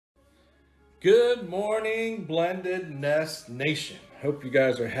Good morning, Blended Nest Nation. Hope you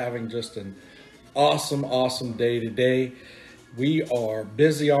guys are having just an awesome day today. We are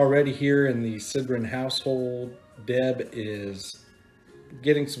busy already here in the Sidran household. Deb is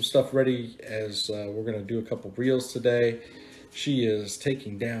getting some stuff ready as we're going to do a couple reels today. She is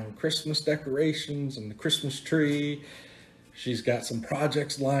taking down Christmas decorations and the Christmas tree. She's got some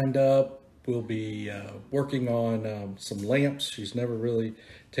projects lined up. We'll be working on some lamps. She's never really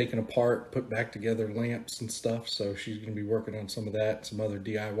taken apart, put back together lamps and stuff. So she's going to be working on some of that, some other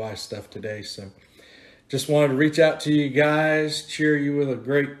DIY stuff today. So just wanted to reach out to you guys, cheer you with a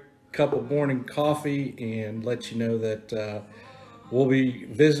great cup of morning coffee, and let you know that we'll be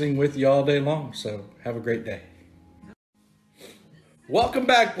visiting with you all day long. So have a great day. Welcome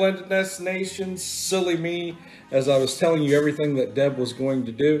back, Blended Nest Nation. Silly me, as I was telling you everything that Deb was going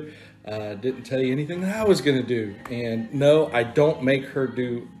to do. Didn't tell you anything that I was going to do. And no, I don't make her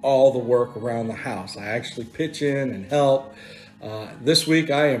do all the work around the house. I actually pitch in and help. This week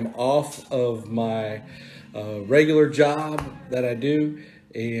I am off of my regular job that I do.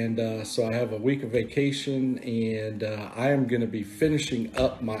 And so I have a week of vacation, and I am going to be finishing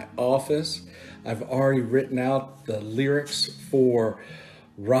up my office. I've already written out the lyrics for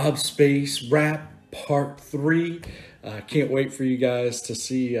Rob Space Rap Part 3. Can't wait for you guys to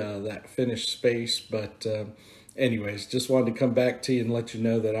see that finished space. But anyways, just wanted to come back to you and let you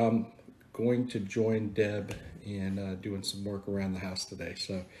know that I'm going to join Deb in doing some work around the house today.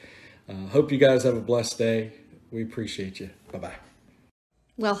 So hope you guys have a blessed day. We appreciate you. Bye-bye.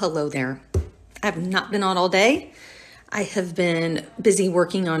 Well, hello there. I have not been on all day. I have been busy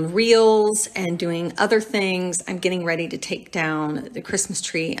working on reels and doing other things. I'm getting ready to take down the Christmas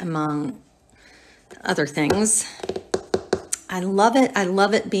tree, among other things. I love it. I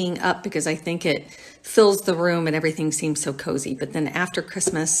love it being up because I think it fills the room and everything seems so cozy. But then after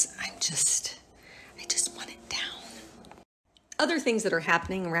Christmas, I just want it down. Other things that are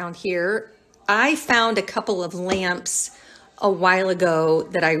happening around here. I found a couple of lamps a while ago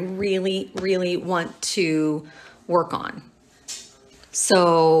that I really want to work on.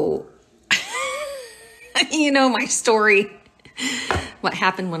 So, you know my story, what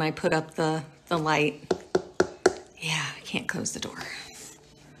happened when I put up the light. Yeah, I can't close the door.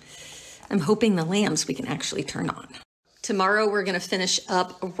 I'm hoping the lamps we can actually turn on. Tomorrow we're gonna finish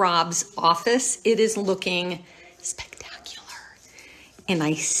up Rob's office. It is looking spectacular. And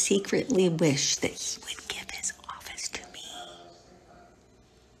I secretly wish that he would give his office to me.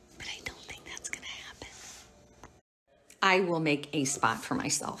 But I don't think that's gonna happen. I will make a spot for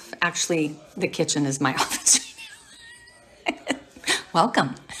myself. Actually, the kitchen is my office right now.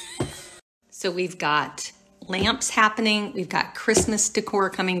 Welcome. So we've got lamps happening. We've got Christmas decor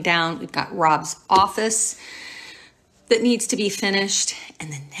coming down. We've got Rob's office that needs to be finished.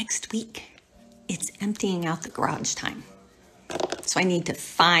 And then next week, it's emptying out the garage time. So I need to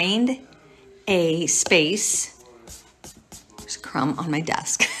find a space. There's a crumb on my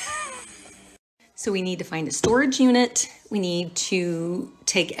desk. So we need to find a storage unit. We need to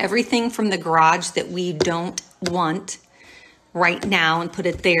take everything from the garage that we don't want right now and put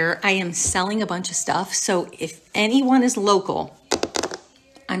it there. I am selling a bunch of stuff. So if anyone is local,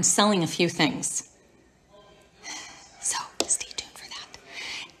 I'm selling a few things. So stay tuned for that.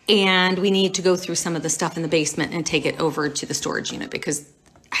 And we need to go through some of the stuff in the basement and take it over to the storage unit because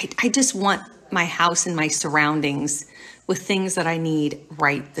I just want my house and my surroundings with things that I need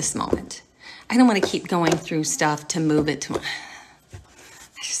right this moment. I don't want to keep going through stuff to move it to,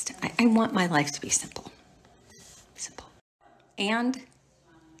 I want my life to be simple. And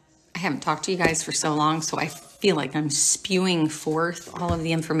I haven't talked to you guys for so long, so I feel like I'm spewing forth all of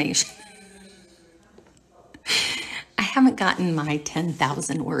the information. I haven't gotten my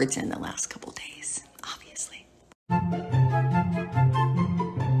 10,000 words in the last couple days, obviously.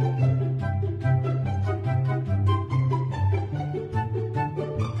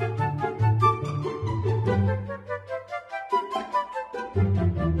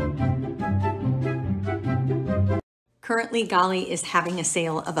 Currently, Golly is having a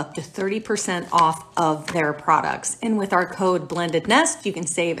sale of up to 30% off of their products. And with our code BlendedNest, you can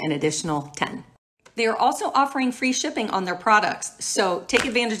save an additional 10. They are also offering free shipping on their products. So take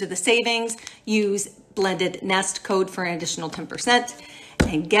advantage of the savings, use BlendedNest code for an additional 10%,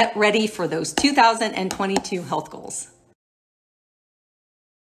 and get ready for those 2022 health goals.